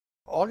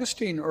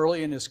Augustine,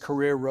 early in his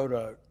career, wrote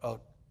a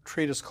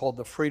treatise called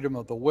The Freedom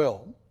of the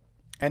Will,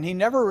 and he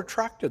never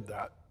retracted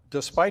that,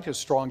 despite his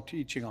strong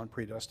teaching on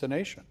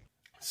predestination.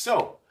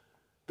 So,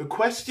 the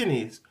question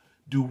is,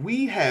 do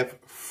we have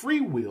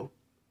free will,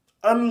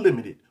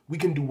 unlimited? We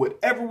can do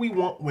whatever we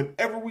want,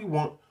 whenever we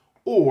want,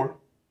 or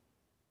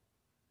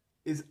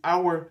is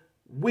our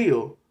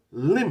will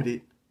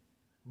limited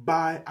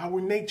by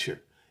our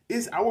nature?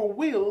 Is our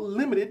will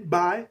limited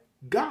by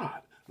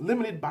God,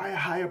 limited by a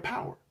higher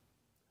power?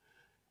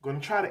 I'm going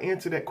to try to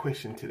answer that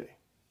question today.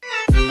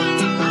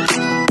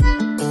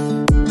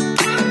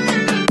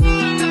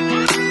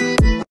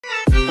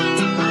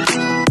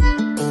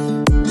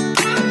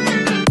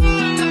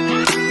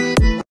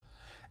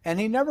 And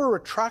he never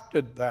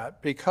retracted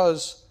that,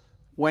 because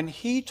when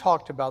he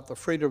talked about the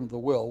freedom of the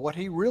will, what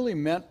he really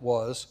meant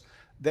was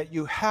that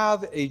you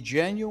have a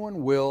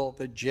genuine will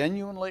that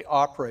genuinely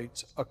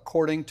operates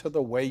according to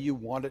the way you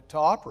want it to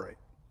operate.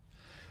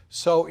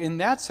 So in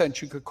that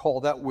sense, you could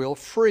call that will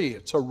free.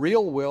 It's a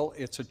real will,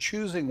 it's a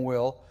choosing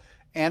will,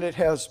 and it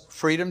has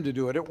freedom to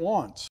do what it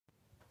wants.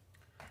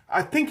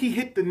 I think he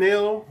hit the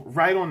nail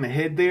right on the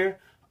head there.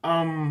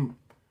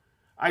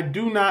 I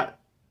do not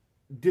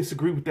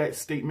disagree with that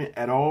statement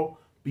at all,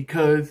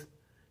 because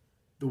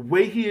the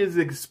way he is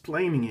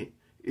explaining it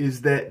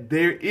is that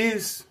there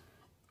is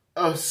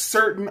a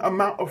certain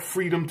amount of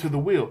freedom to the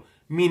will,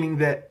 meaning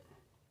that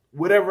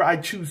whatever I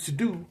choose to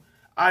do,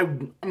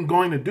 I'm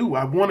going to do.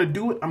 I want to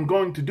do it, I'm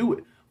going to do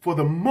it for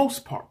the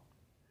most part.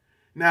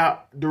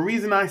 Now, the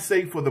reason I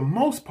say for the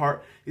most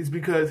part is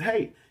because,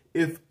 hey,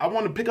 if I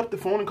want to pick up the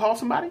phone and call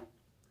somebody,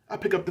 I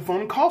pick up the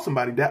phone and call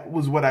somebody. That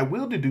was what I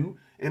willed to do,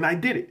 and I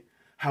did it.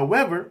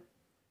 However,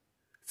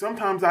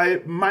 sometimes I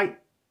might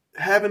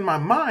have in my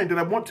mind that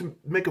I want to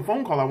make a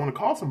phone call, I want to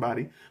call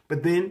somebody,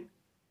 but then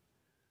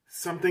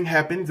something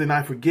happens and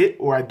I forget,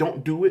 or I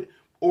don't do it,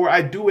 or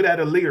I do it at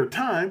a later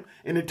time,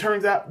 and it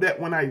turns out that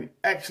when I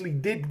actually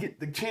did get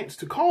the chance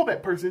to call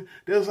that person,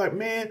 they was like,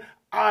 man,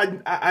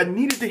 I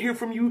needed to hear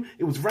from you.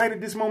 It was right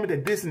at this moment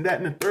that this and that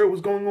and the third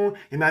was going on,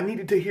 and I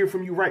needed to hear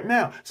from you right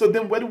now. So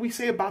then what do we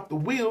say about the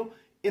will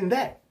in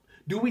that?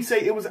 Do we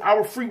say it was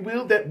our free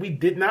will that we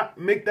did not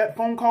make that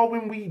phone call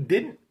when we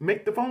didn't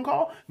make the phone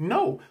call?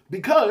 No,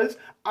 because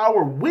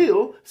our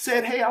will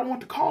said, hey, I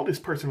want to call this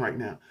person right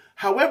now.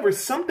 However,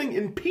 something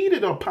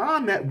impeded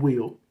upon that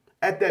will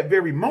at that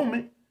very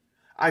moment.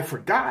 I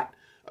forgot,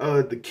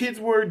 the kids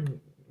were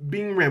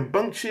being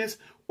rambunctious,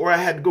 or I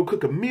had to go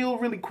cook a meal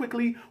really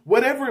quickly.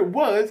 Whatever it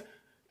was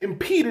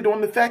impeded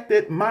on the fact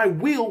that my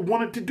will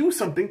wanted to do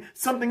something.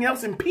 Something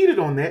else impeded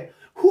on that.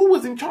 Who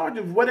was in charge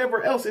of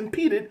whatever else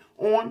impeded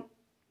on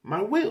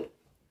my will?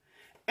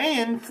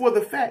 And for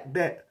the fact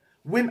that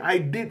when I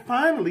did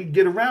finally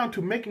get around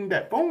to making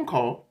that phone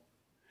call,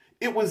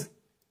 it was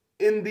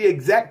in the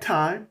exact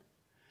time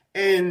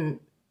and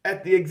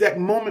at the exact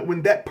moment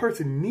when that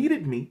person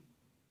needed me,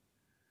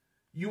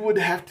 you would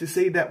have to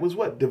say that was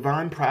what?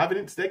 Divine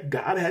providence, that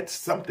God had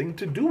something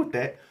to do with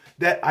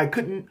that I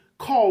couldn't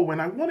call when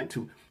I wanted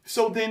to.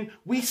 So then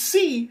we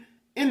see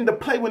in the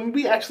play, when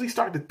we actually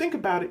start to think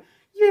about it,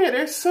 yeah,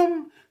 there's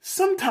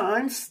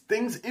sometimes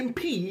things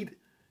impede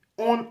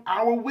on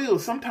our will.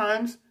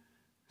 Sometimes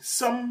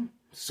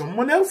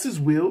someone else's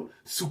will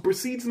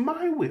supersedes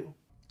my will.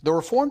 The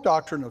Reformed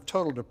doctrine of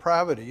total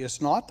depravity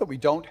is not that we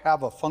don't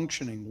have a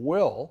functioning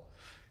will,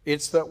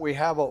 it's that we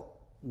have a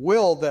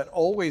will that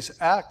always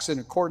acts in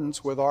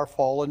accordance with our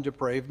fallen,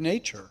 depraved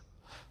nature.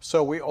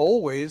 So we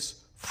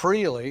always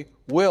freely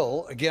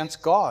will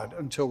against God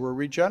until we're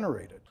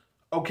regenerated.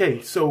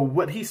 Okay, so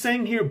what he's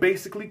saying here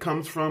basically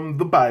comes from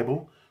the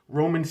Bible.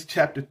 Romans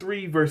chapter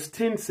 3, verse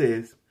 10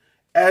 says,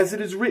 as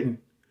it is written,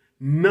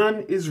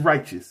 none is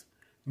righteous,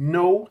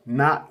 no,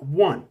 not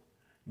one.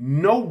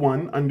 No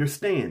one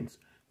understands.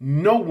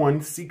 No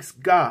one seeks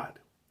God.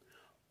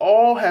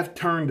 All have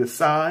turned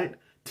aside.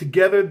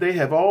 Together they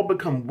have all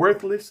become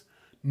worthless.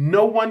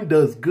 No one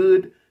does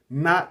good,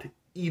 not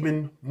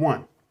even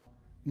one.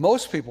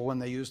 Most people, when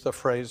they use the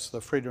phrase,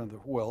 the freedom of the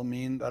will,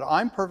 mean that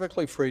I'm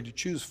perfectly free to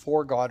choose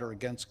for God or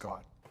against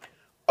God.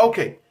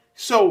 Okay,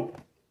 so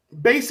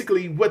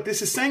basically what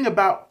this is saying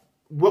about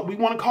what we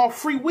want to call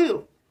free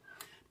will,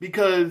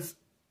 because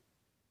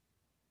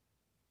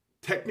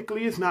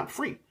technically it's not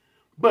free,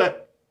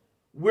 but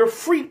we're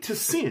free to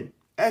sin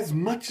as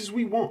much as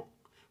we want.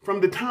 From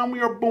the time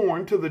we are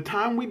born to the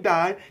time we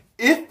die,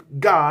 if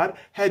God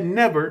had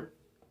never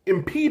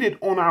impeded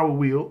on our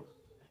will,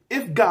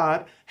 if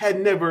God had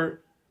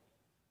never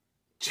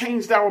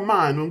changed our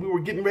mind when we were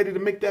getting ready to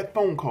make that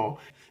phone call,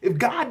 if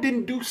God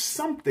didn't do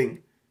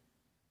something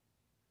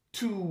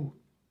to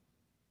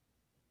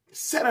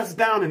set us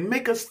down and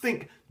make us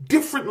think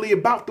differently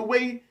about the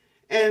way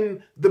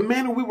and the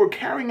manner we were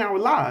carrying our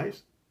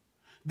lives,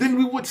 then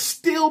we would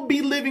still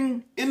be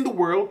living in the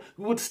world.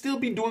 We would still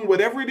be doing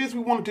whatever it is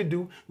we wanted to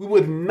do. We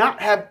would not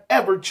have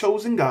ever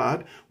chosen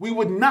God. We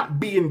would not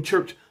be in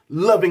church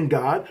loving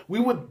God.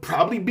 We would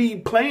probably be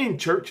playing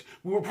church.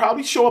 We would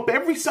probably show up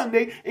every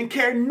Sunday and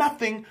care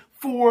nothing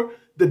for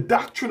the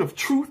doctrine of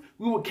truth.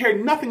 We would care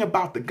nothing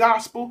about the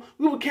gospel.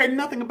 We would care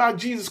nothing about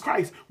Jesus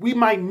Christ. We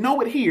might know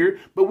it here,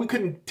 but we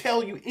couldn't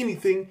tell you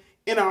anything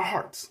in our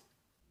hearts,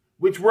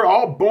 which we're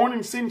all born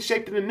in sin,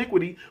 shaped in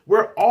iniquity.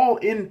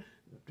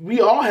 We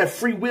all have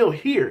free will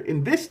here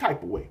in this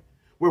type of way,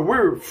 where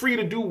we're free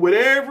to do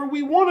whatever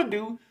we want to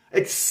do,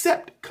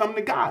 except come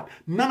to God.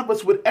 None of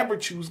us would ever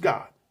choose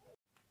God.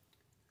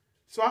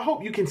 So I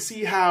hope you can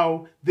see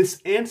how this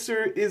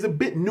answer is a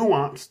bit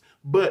nuanced,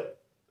 but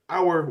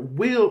our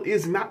will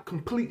is not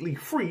completely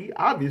free,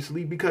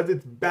 obviously, because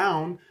it's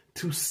bound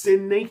to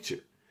sin nature.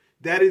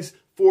 That is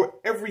for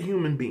every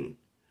human being.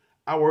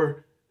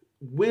 Our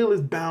will is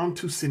bound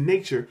to sin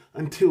nature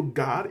until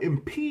God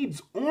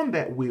impedes on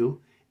that will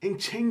and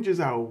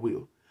changes our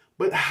will.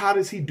 But how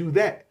does he do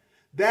that?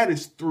 That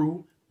is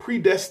through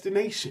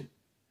predestination.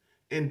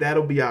 And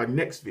that'll be our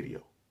next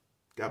video.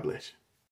 God bless you.